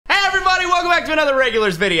welcome back to another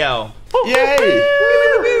Regulars video. Yay!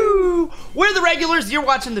 We're the Regulars, you're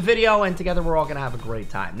watching the video, and together we're all gonna have a great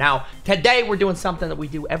time. Now, today we're doing something that we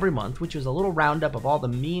do every month, which is a little roundup of all the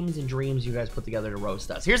memes and dreams you guys put together to roast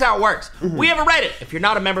us. Here's how it works. We have a Reddit. If you're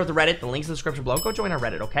not a member of the Reddit, the link's in the description below. Go join our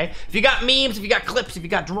Reddit, okay? If you got memes, if you got clips, if you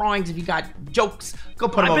got drawings, if you got jokes, go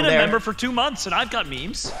put them over there. I've been a member for 2 months, and I've got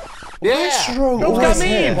memes. Yeah, Jerome's got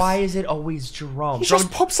memes. Why is it always Jerome? He just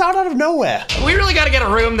pops out of nowhere. We really got to get a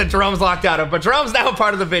room that Jerome's locked out of, but Jerome's now a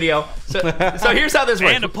part of the video. So here's how this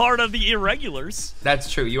works. And a part of the Irregulars.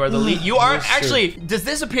 That's true. You are the lead. You are actually. Does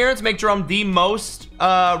this appearance make Jerome the most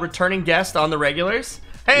returning guest on the Regulars?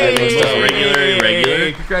 Hey,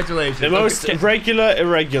 regular. Congratulations. The most regular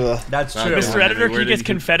irregular. That's true. Mr. Editor, can you get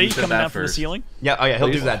confetti coming out from the ceiling? Yeah. Oh yeah,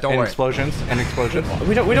 he'll do that. Don't worry. Explosions and explosions.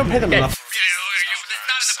 We don't pay them enough.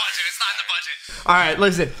 All right,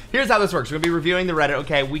 listen. Here's how this works. We're gonna be reviewing the Reddit.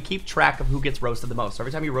 Okay, we keep track of who gets roasted the most. So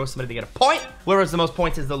every time you roast somebody, they get a point. Whoever has the most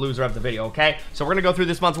points is the loser of the video. Okay. So we're gonna go through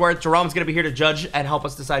this month's worth. Jerome's gonna be here to judge and help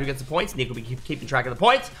us decide who gets the points. Nick will be keeping track of the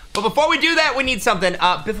points. But before we do that, we need something.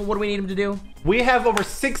 Biffle, what do we need him to do? We have over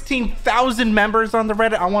 16,000 members on the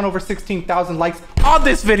Reddit. I want over 16,000 likes on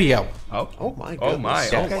this video. Oh my goodness. Oh my.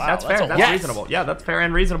 Yes. Okay, Wow, that's fair. That's reasonable. Yeah, that's fair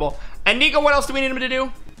and reasonable. And Nico, what else do we need him to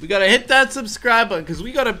do? We gotta hit that subscribe button because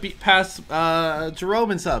we gotta beat past Jerome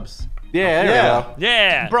in subs. Yeah, there we go.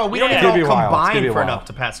 Yeah. Bro, we don't yeah. even all It's gonna combine be a for while. enough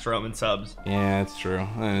to pass Jerome and subs. Yeah, that's true.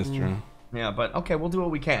 That is true. Yeah, but okay, we'll do what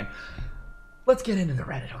we can. Let's get into the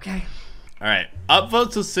Reddit, okay? All right,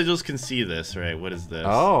 upvote so Sigils can see this. Right? What is this?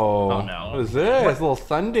 Oh no. What is this? It's a little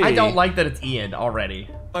Sunday. I don't like that it's Ian already.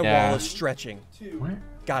 My wall is stretching. What?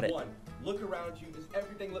 Got it. 1. Look around you. Does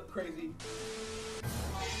everything look crazy?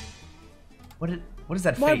 What is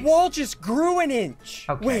that My face? wall just grew an inch.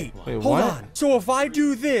 Okay. Wait, Wait, hold what? on. So if I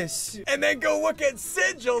do this and then go look at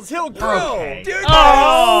Sigils, he'll grow. Okay. Dude,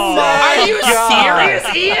 Oh, Are you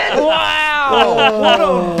serious, Ian? Wow! What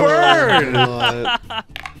a burn!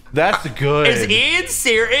 That's good. Is Ian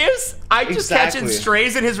serious? I just catching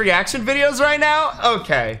strays in his reaction videos right now?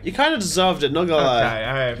 Okay. You kind of deserved it, not gonna lie. Okay,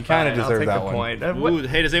 all right. You kinda deserve that one. Point. Ooh,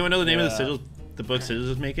 hey, does anyone know the name of the Sigils? The book Sigils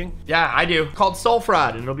is making? Yeah, I do. Called Soul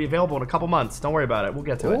Fraud, and it'll be available in a couple months. Don't worry about it. We'll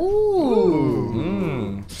get to it.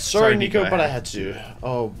 Ooh. Sorry, Nico, but I had to.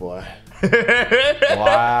 Oh boy.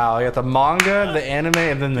 Wow, you got the manga, the anime,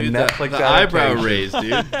 and then the Dude, Netflix the eyebrow adaptation. raise,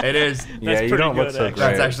 dude. It is. Yeah, you don't look good, so actually. great.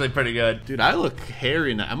 That's actually pretty good. Dude, I look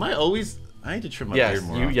hairy now. Am I always? I need to trim my beard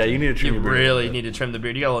more. Yeah, you need to trim You your beard. really need to trim the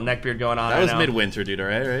beard. You got a little neck beard going on That right was now. midwinter, dude. All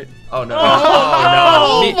right, right? Oh, no.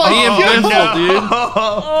 Oh, me and Biffle, dude.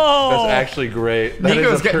 That's actually great. That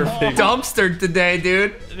Nico's is a getting perfect. dumpstered today,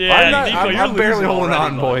 dude. Yeah, Nico, you're I'm barely losing holding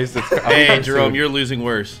already, on, bud. boys. Hey, Jerome, you're losing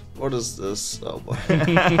worse. What is this? Oh boy.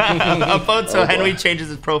 A phone so Henwy changes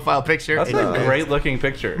his profile picture. That's a great looking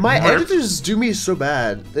picture. My editors do me so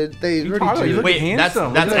bad. They you already do. Wait,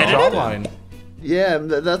 handsome. that's Look at that edited? jawline. Yeah,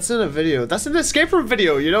 that's in a video. That's in the escape room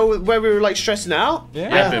video, you know, where we were like stressing out?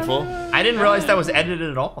 Yeah, Biffle. I didn't realize that was edited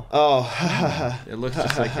at all. Oh. It looks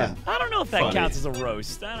just like him. I don't know if that counts as a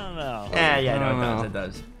roast. I don't know. Yeah, no, know. it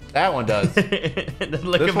does. That one does. It does.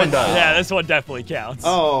 This one does. Yeah, this one definitely counts.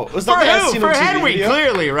 Oh, was For that the who? scene For on TV Henwy, video?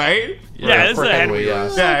 clearly, right? Yeah, this is for a Henwy, Henwy yeah.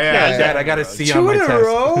 roast. Yeah. Dad, I gotta see on 2 my in a test.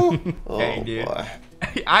 row? Okay, Oh dude. boy.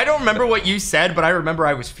 I don't remember what you said, but I remember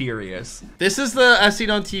I was furious. This is the as seen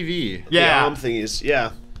on TV. Yeah. Arm thingies,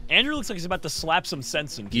 yeah. Andrew looks like he's about to slap some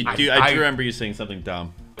sense into You, you. dude, I do remember you saying something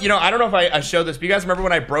dumb. You know, I don't know if I showed this, but you guys remember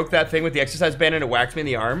when I broke that thing with the exercise band and it whacked me in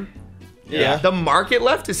the arm? Yeah. The mark it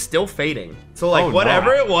left is still fading. So, like, Oh,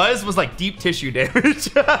 whatever no. it was like deep tissue damage.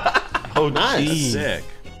 Oh, Nice. geez. Sick.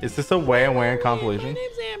 Is this a Wham Wham compilation?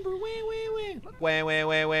 Wah, wah,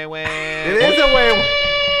 wah, wah, wah. It is a Wham.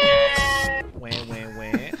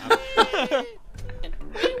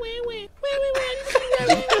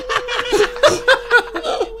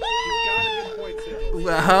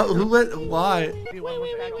 Wah, wah, wah. Why?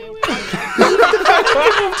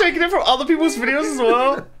 I'm taking it from other people's videos as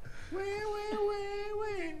well.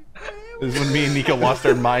 This is when me and Nico lost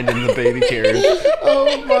our mind in the baby tears.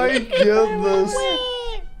 Oh my goodness.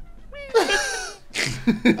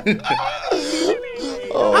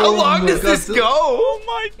 How long does this go? Oh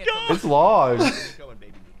my god! It's long.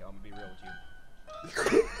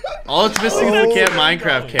 All it's missing is the Camp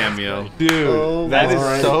Minecraft cameo. Dude, Oh that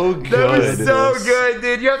my is so good. That was so good,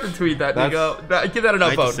 dude. You have to tweet that, That's- Nico. Give that an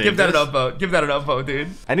I upvote. just Give that an saved upvote. Give that an upvote, dude.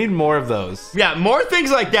 I need more of those. Yeah, more things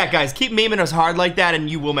like that, guys. Keep memeing us hard like that, and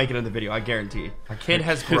you will make it in the video. I guarantee. Our kid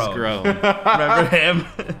has grown. It's grown. Remember him?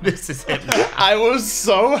 This is him. I was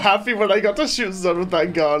so happy when I got to shoot Zed with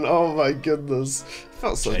that gun. Oh my goodness.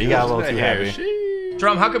 Felt so You good. got a little too Hair. heavy.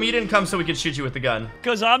 Jerome, how come you didn't come so we could shoot you with the gun?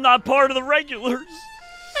 Because I'm not part of the regulars.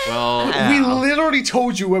 Well, We literally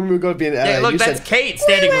told you when we were going to be in LA. Yeah, look, you that's said, Kate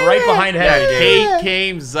standing right behind Henry, dude. Kate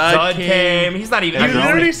came, Zud Zud came. came. He's not even. You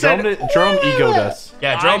literally said, Jerome egoed us.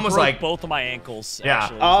 Yeah, Jerome I was broke like, both of my ankles. yeah.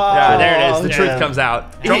 Actually. Yeah, there it is. The yeah. truth comes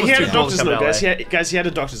out. he Jerome was had too a cool to doctor's come to note, LA. guys. He had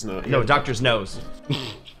a doctor's note. No, doctor's nose.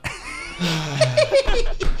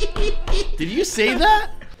 Did you say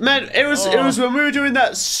that? Man, it was when we were doing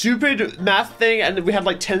that stupid math thing, and we had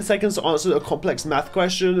like 10 seconds to answer a complex math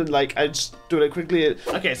question, and like I just do it quickly.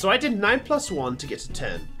 Okay, so I did 9 plus 1 to get to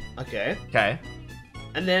 10. Okay. Okay.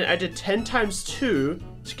 And then I did 10 times 2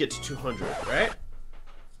 to get to 200, right?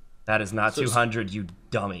 That is not So 200, you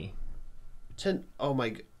dummy. 10. Oh my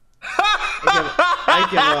god. I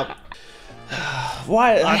give up.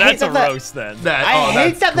 Why? I hate That's a that roast then. I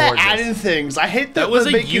hate that they're gorgeous. adding things. I hate That was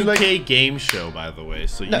a making, UK game show, by the way.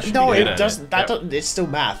 So you should No, be good it at doesn't. That don't, it's still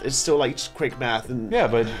math. It's still like just quick math and. Yeah,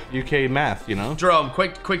 but UK math, you know? Jerome,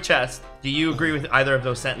 quick chest. Do you agree with either of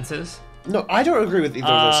those sentences? No, I don't agree with either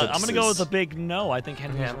of those sentences. I'm gonna go with a big no. I think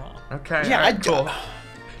Henry's wrong. Okay. Yeah, alright, cool.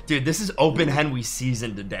 Dude, this is Open Henwy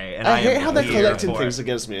season today, and I I hate am how they're here collecting for things it.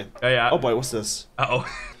 against me. Oh yeah. Oh boy, what's this? Uh-oh.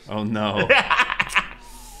 Oh no.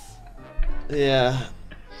 Yeah.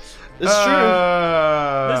 It's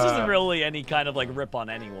true. This isn't really any kind of like rip on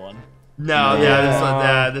anyone.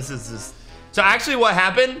 No, this is just. So actually, what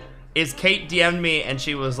happened is Kate DM'd me and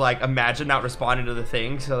she was like, "Imagine not responding to the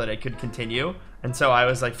thing so that I could continue." And so I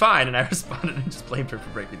was like, "Fine," and I responded and just blamed her for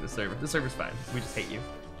breaking the server. The server's fine. We just hate you.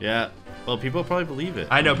 Yeah. Well, people probably believe it.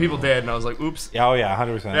 I know people did, and I was like, "Oops." Oh, yeah,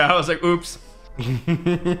 100%. Yeah, I was like, "Oops."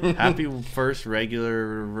 Happy first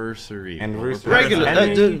regular anniversary.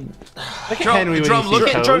 Regular. Dude. Look at Drum, Henry when Drum, he look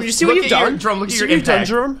sees at toes. Jerome, you see what Look you've at your- done? Jerome, look at You your see what you've done, impact.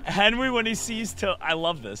 Jerome? Henry when he sees to I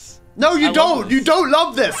love this. No, you love don't. this. You don't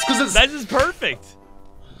love this because it's. That is perfect.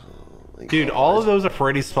 Dude, all of those are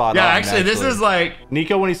pretty spot Yeah, on. actually, this is like.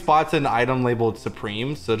 Nico when he spots an item labeled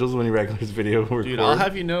Supreme, Sigils when he regulars video record. Dude, I'll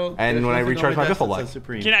have you know. And there's when I nothing recharge on my desk Biffle that life. says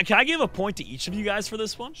Supreme. Can I give a point to each of you guys for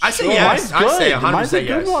this one? I say Oh, yes. mine's I say good. 100% Mine's a good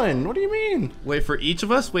yes. one. What do you mean? Wait, for each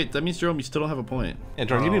of us? Wait, that means, Jerome, you still don't have a point. Yeah,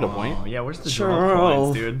 Jerome, you need a point. Oh, yeah, where's the Sure. Jerome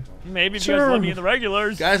points, dude? Maybe if you guys let me in the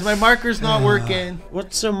regulars. Guys, my marker's not working.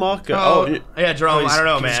 What's a marker? Oh, you- yeah, Jerome. I don't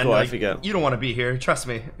know, keep man. score, I Like, forget. you don't want to be here. Trust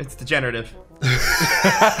me, it's degenerative.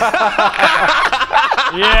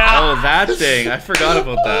 Yeah. Oh, that thing. I forgot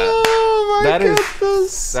about that. Oh my That is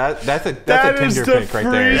goodness. that's a That is Tinder the pic right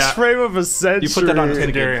there. freeze frame of a century. You put that on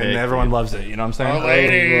Tinder good and pic, everyone dude. loves it. You know what I'm saying?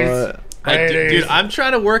 Ladies. Ladies. Dude, I'm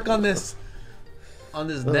trying to work on this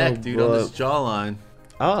neck, dude, on this boy. jawline.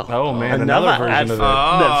 Oh man, another version of it.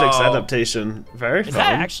 Netflix Oh. adaptation. Very Is fun.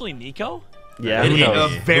 that actually Nico? Yeah. It, Who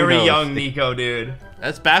knows? a very Who knows? young Nico, dude.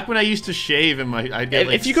 That's back when I used to shave and I'd get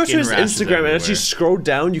like If you go to skin his rashes Instagram and everywhere. actually scroll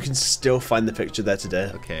down, you can still find the picture there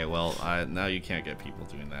today. Okay, well, now you can't get people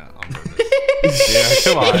doing that on purpose.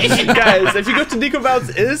 Yeah, come on. Guys, if you go to Nicovald's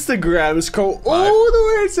Instagram, scroll all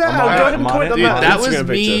the way down. on it, Go ahead and I'm on comment it. on Dude, that that was Instagram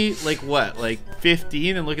me, picture. like what, like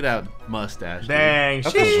 15, and look at that mustache. dude. Dang.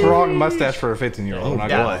 That's a strong mustache for a 15-year-old. I'm not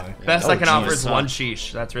gonna Yeah. lie. Best I can Oh, offer geez, is son. one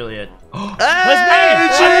sheesh. That's really it.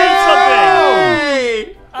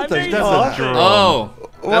 Hey! I That's made a something. Jerome. Oh,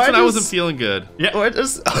 that's Why when I wasn't does- feeling good. What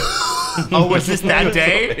is? Oh, was this that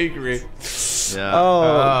day? Angry. Yeah.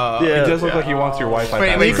 Oh, He yeah. does look like he wants your Wi-Fi. Wait,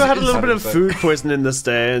 password. Nico had a little bit of 100%. food poisoning this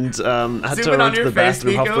day and had Zoom to in on run to your the face,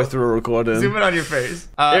 bathroom Nico. halfway through a recording. Zoom in on your face. It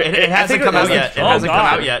I hasn't think come it out was yet. It like- hasn't Oh, come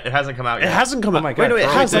God. out yet. It hasn't come out It yet. hasn't come out. my Wait, God, no, it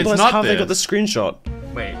bro, has. it's Otherwise, not how have they this. got the screenshot?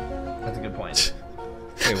 Wait, that's a good point.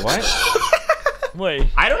 Wait, what? Wait.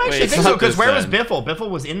 I don't actually Wait, it's think so, not because this where was then. Biffle? Biffle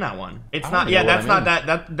was in that one. It's I not. don't Yeah, know that's what not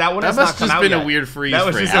that one That has must not come just out been a yet. weird freeze That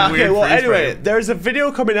was frame. just a weird well, freeze anyway, frame. there's a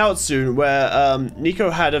video coming out soon where Nico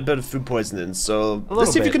had a bit of food poisoning. So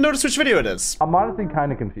let's see if you bit. can notice which video it is. I'm honestly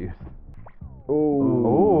kind of confused.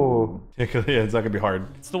 Oh. Yeah, it's not gonna be hard.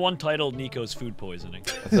 It's the one titled Nico's food poisoning.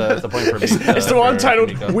 That's a point for me. It's the one for titled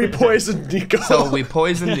Nico. "We Poisoned Nico." So we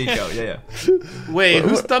poisoned Nico. Yeah. Wait,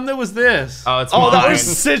 whose thumbnail was this? Oh, it's oh, mine. that was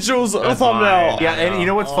Sigils thumbnail. mine. Yeah, and you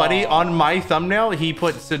know what's funny? On my thumbnail, he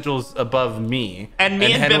put Sigils above me. And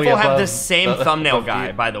me and Henwy Biffle have the above- same thumbnail above guy,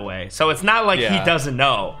 you. by the way. So it's not like he Yeah. doesn't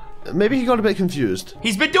know. Maybe he got a bit confused.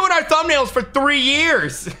 He's been doing our thumbnails for 3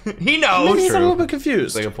 years. He knows. Maybe he got a true. little bit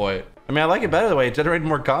confused. That's a good point. I mean, I like it better the way it generated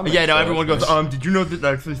more comments. Yeah, no, so everyone it's goes, nice. did you know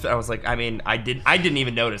that? I was like, I mean, I didn't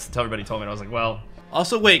even notice until everybody told me. And I was like, well,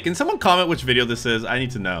 Also, wait, can someone comment which video this is? I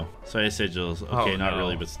need to know. Sorry, Sigils. Okay, Oh, not no.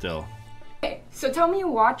 really, but still. Okay, so tell me you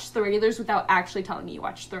watched the regulars without actually telling me you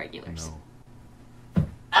watched the regulars.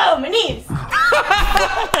 Oh, my knees!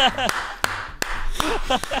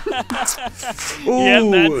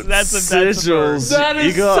 Yeah, that's a Sigils. That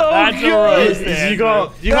is You got- so That's a good. roast, You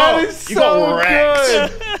got That is you got so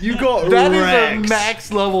wrecked. good. You got That is wrecked. a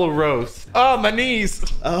max level roast. Oh, my knees.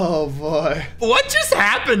 Oh boy. What just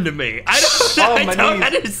happened to me? I don't, my I don't knees.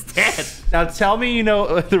 understand. Now tell me you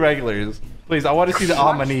know the regulars. Please, I want to see the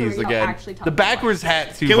on my Watch the knees real again. actually tell The me backwards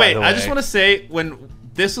hat too. Okay, by wait. the I just way. want to say when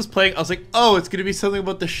this was playing, I was like, oh, it's gonna be something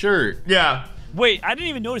about the shirt. Yeah. Wait, I didn't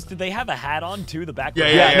even notice. Did they have a hat on too? The back.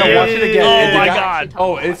 Yeah, no, watch it again. Oh They my got- god.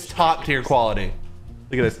 Oh, it's top tier quality.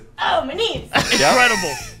 Look at this. Oh, my knees.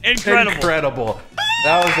 Incredible. Incredible. Incredible.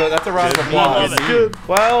 That's a round of I love applause. it. Good.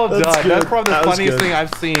 Well That's done. good. That's probably the That was funniest good. thing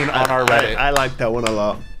I've seen on our Reddit. I like that one a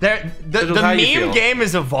lot. The Sigils, how you meme feel? game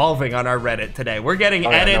is evolving on our Reddit today. We're getting Oh,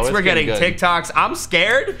 yeah, no, edits, it's we're getting getting good. TikToks. I'm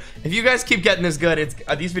scared. If you guys keep getting this good, it's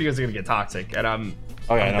these videos are gonna get toxic, and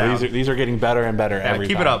Oh yeah, I'm no, down. these are getting better and better every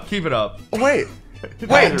keep time. it up, keep it up. Wait, did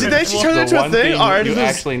they actually turn it into The a one thing? Or you is this-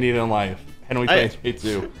 actually need in life. Henwy plays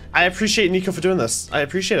too. I appreciate Nico for doing this. I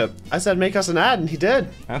appreciate it. I said make us an ad, and he did.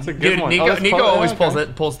 That's a good Dude, one. Nico, Oh, that's Nico close. always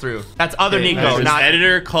Okay. pulls through. That's other Okay, Nico, there's an not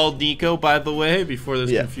editor called Nico, by the way, before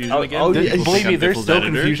there's Yeah. confusion Oh, again. oh, yeah. We'll Believe pick me, up there's Biffle's still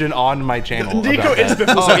editor. confusion on my channel. Nico about is that.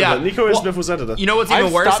 Biffle's Oh, editor. yeah. Nico is Well, Biffle's editor. You know what's even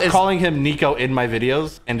I've worse stopped is calling him Nico in my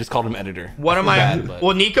videos and just called him editor. one of my Bad, but-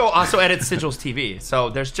 well, Nico also edits Sigils TV, so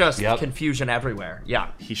there's just Yep. confusion everywhere. Yeah,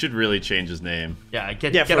 He should really change his name. yeah,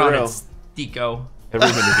 get Yeah, for on real. it, Nico. Every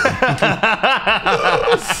minute.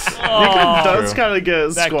 Nico does kind of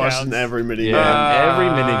get that squashed counts. in every mini game. Yeah, every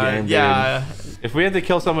minigame, dude. Yeah, If we had to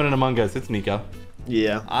kill someone in Among Us, it's Nico.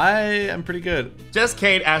 Yeah. I am pretty good. just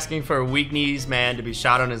Kate asking for a weak knees man to be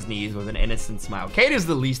shot on his knees with an innocent smile. Kate is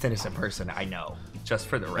the least innocent person I know, just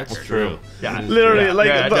for the record. True. Yeah, Literally, yeah, like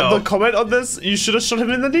yeah, no. the comment on this, you should have shot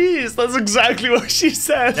him in the knees. That's exactly what she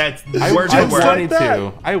said. That's I word for just word. like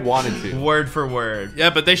that. I wanted to. Word for word.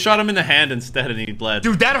 Yeah, but they shot him in the hand instead and he bled.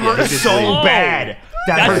 Dude, that hurt he did so bleed. bad.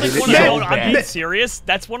 That That's hurt like one so of the, I'm bad. being serious.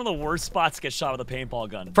 That's one of the worst spots to get shot with a paintball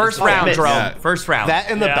gun. First It's round, miss. Jerome. Yeah. First round. That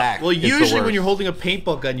in the Yeah. back. Well, is the usually when worst. you're holding a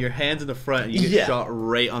paintball gun, your hand's in the front and you get Yeah. shot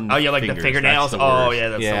right on the Oh, yeah, like the fingers. fingernails. That's the Oh, worst. yeah,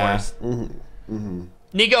 that's Yeah. the worst.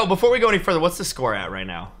 Nico, before we go any further, what's the score at right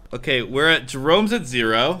now? Okay, we're at Jerome's at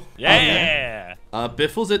 0. Yeah.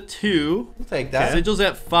 Biffle's at 2. We'll take that. Sigil's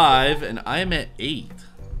at 5, and I'm at 8.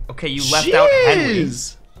 Okay, you left out Henwy.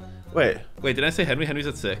 Jeez. Wait. Wait, did I say Henwy? Henwy's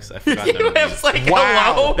at 6. I forgot It that. was like,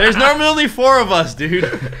 Wow. hello? There's normally only 4 of us, dude.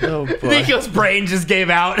 Oh boy. Nico's brain just gave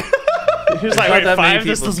out. He was like, Not wait, that many 5,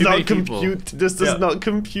 this people, does too many not people. compute. This does Yeah. not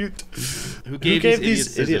compute. Who gave gave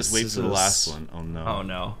these these idiots scissors? idiots Wait for the scissors? last one. Oh no. Oh,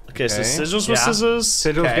 no. Okay, so Okay. Sigils Yeah. with scissors.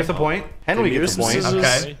 Sigils Okay. gets a point. Henwy Give gets a you point. some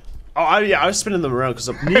scissors. Okay. Oh, I was spinning them around because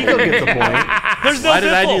Nico gets a point. There's no Why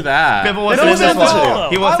did I Biffle. do that? Biffle wasn't No, in no, this no, one. no.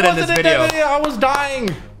 He wasn't in this video. I was dying.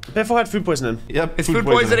 Biffle had food poisoning. Yep. Is food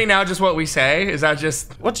poisoning now just what we say? Is that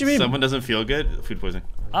just... What do you mean? Someone doesn't feel good? Food poisoning.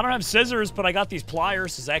 I don't have scissors, but I got these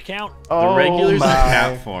pliers. Does that count? The Oh regulars in my.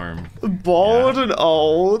 cat form. Bald and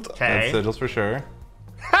old. Okay. That's Sigils for sure.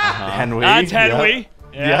 Henwy. That's Henwy.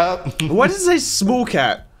 Yeah. Yep. Why does it say small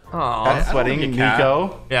cat? Aw. That's like sweating. a cat.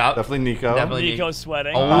 Nico. Yeah. Definitely Nico. Definitely. Nico's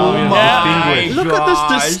sweating. Oh yeah, my distinguished. Look at this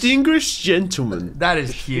gosh. distinguished gentleman. That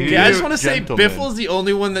is cute. Yeah, I just want to say Gentleman. Biffle's the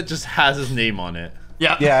only one that just has his name on it.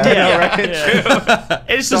 Yeah. Yeah, right. Yeah.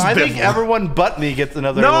 It's So just I think Biffle. everyone but me gets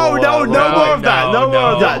another. No, little, no, no little- more of that. No more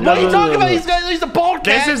of that. What are you No, talking no, about? no. He's a bald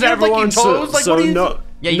cat. This is He has, like, everyone's toes. Like, so what are you? no.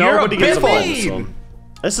 Yeah, you're nobody a gets a Biffle. point. This one.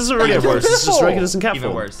 This isn't really You're worse. This is Biffle. regulars and cat Even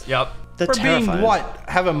form. worse. Yep. They're For terrifying. being what?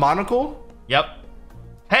 Have a monocle? Yep.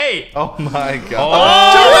 Hey. Oh my god.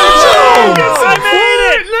 Oh. I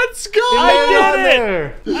made it! Let's go! I did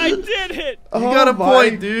it! there. I did it! You got a my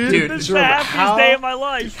point, dude. Dude, This is the happiest day of my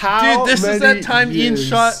life. How Dude, this is many that time Ian years?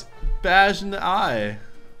 shot Bash in the eye.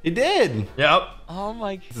 He did. Yep. Oh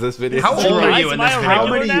my. Is this video? How old are Guys, you in am I this a video? How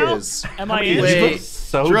regular many now? years? Am I You in? Wait. look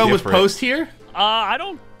so Jerome was different. post here? I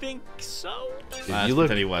don't think so. You look-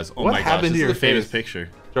 that he was. Oh what my gosh, happened this to is your the famous face? picture.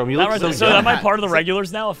 Jerome, you That look right so there. So good. am I part of the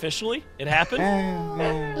regulars now officially? It happened?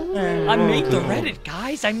 I made the Reddit,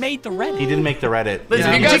 guys. I made the Reddit. He didn't make the Reddit.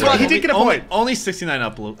 Listen, Yeah, you guys want... he did get a only, point. Only 69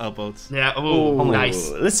 upvotes. Yeah. Ooh,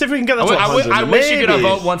 nice. Let's see if we can get that I, to w- I, w- 100. I wish you could Maybe.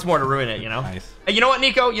 vote once more to ruin it, you know? Nice. Hey, you know what,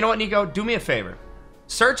 Nico? You know what, Nico? Do me a favor.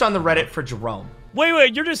 Search on the Reddit for Jerome.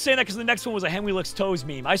 Wait, you're just saying that because the next one was a Henwy Licks Toes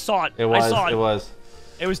meme. I saw it. It was. I saw it. It was.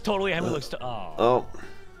 It was totally a Henwy Licks Toes. Oh. Oh.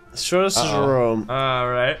 Show us Jerome. All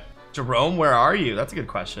right. Jerome, where are you? That's a good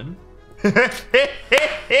question.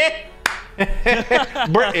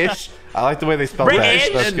 British. I like the way they spell British,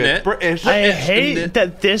 that. That's isn't good. it? British. I hate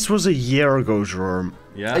that this was a year ago, Jerome.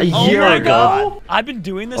 Yeah. A Oh year my ago. God. I've been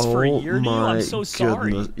doing this for a Oh year to you. I'm so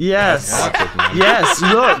sorry. Yes. Yeah. Yes,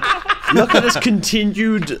 look. Look at this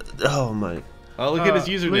continued. Oh my. Oh, look at his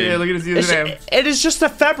username. Yeah, look at his username. It is just a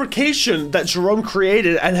fabrication that Jerome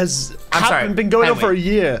created and has been going on for a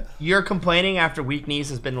year. You're complaining after Weak Knees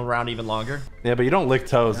has been around even longer? Yeah, but you don't lick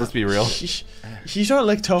toes. Let's be real. You don't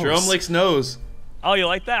lick toes. Jerome licks nose. Oh, you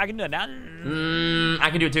like that? I can do it now. I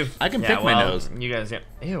can do it too. I can pick my nose. You guys,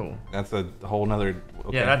 ew. That's a whole nother.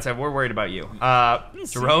 Okay. Yeah, that's it. We're worried about you.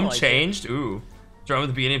 Jerome like changed. Ooh. Jerome at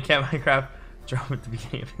the beginning of Cat Minecraft. Jerome at the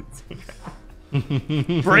beginning of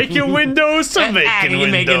Minecraft. Breaking windows to making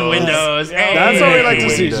windows. Making windows. Hey. That's what we like to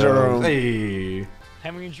see, Windows. Jerome. Hey.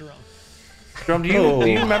 Henry and Jerome. Jerome, do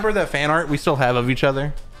you remember that fan art we still have of each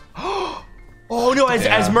other? Oh no,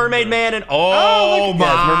 as Mermaid Man and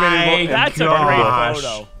my That's a gosh. great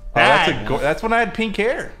photo. That's when I had pink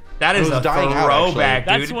hair. That is a dying out, throwback,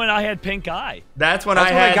 dude. That's when I had pink eye. That's when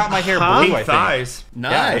That's I when had I got my hair blue, I pink think. thighs.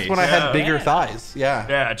 Nice. Yeah, that's when I had bigger Yeah. thighs. Yeah.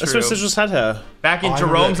 Yeah, That's true. what Sigils had her. Back in I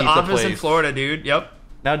remember Jerome's that pizza office in place. Florida, dude. Yep.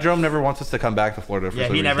 Now Jerome never wants us to come back to Florida for Yeah,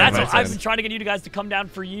 some he never reason. That's invites what us. I've been trying to get you guys to come down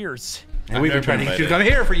for years. And we've been trying to get you to come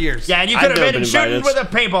here for years. Yeah, and you I've could have never been been shooting invited.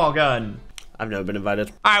 with a paintball gun. I've never been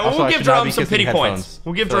invited. All right, well, Also, we'll I give should not Jerome be some kissing pity headphones. points.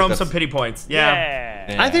 We'll give I feel Jerome like some that's- pity points.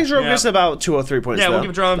 Yeah. I think Jerome Yeah. gets about 2 or 3 points. Yeah, we'll there.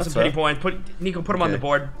 give Jerome That's some pity fair. points. Nico, put them on the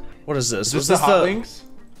board. What is this? Is Was this the this hot wings?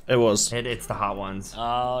 It was. It's the hot ones.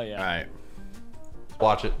 Oh, yeah. All right.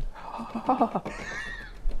 Watch it.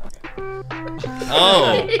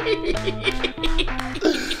 Oh.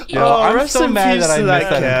 I'm rest so in mad peace that I to missed that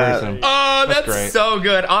that cat. in person. Oh, that's great. so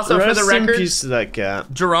good. Also, for Rest the record, in peace to that cat.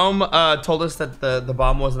 Jerome told us that the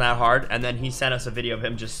bomb wasn't that hard, and then he sent us a video of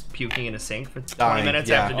him just puking in a sink for 20 Dying, minutes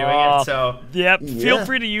yeah. after doing it. So Yep. Feel Yeah.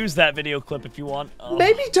 free to use that video clip if you want.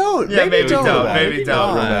 Maybe don't. yeah, maybe don't, don't. maybe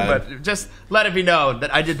don't. don't. But just let it be known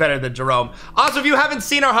that I did better than Jerome. Also, if you haven't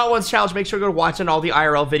seen our Hot Ones challenge, make sure to go watching all the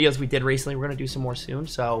IRL videos we did recently. We're gonna do some more soon,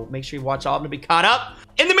 so make sure you watch all of them to be caught up.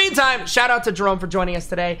 In the meantime, shout out to Jerome for joining us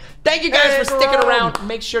today. Thank you guys for sticking around.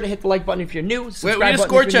 Make sure to hit the like button if you're new. Subscribe we need a button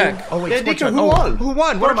score if you're new. check. Oh wait, Yeah, score Nico, check. who Oh, won? Who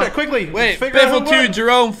won? What am I? Quickly. Wait, figure out who Biffle 2, won.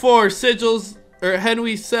 Jerome 4, Sigils, or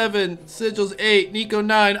Henwy 7, Sigils 8, Nico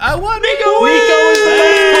 9. I won! Nico wins!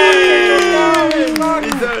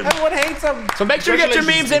 Everyone hates him. So make sure to get your Congratulations,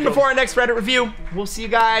 memes in Nico. before our next Reddit review. We'll see you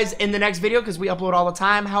guys in the next video because we upload all the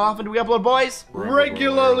time. How often do we upload, boys?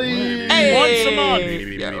 Regularly. Hey! Once a month.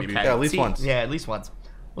 Yeah, okay. Yeah, at least once. Yeah, at least once.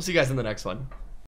 We'll see you guys in the next one.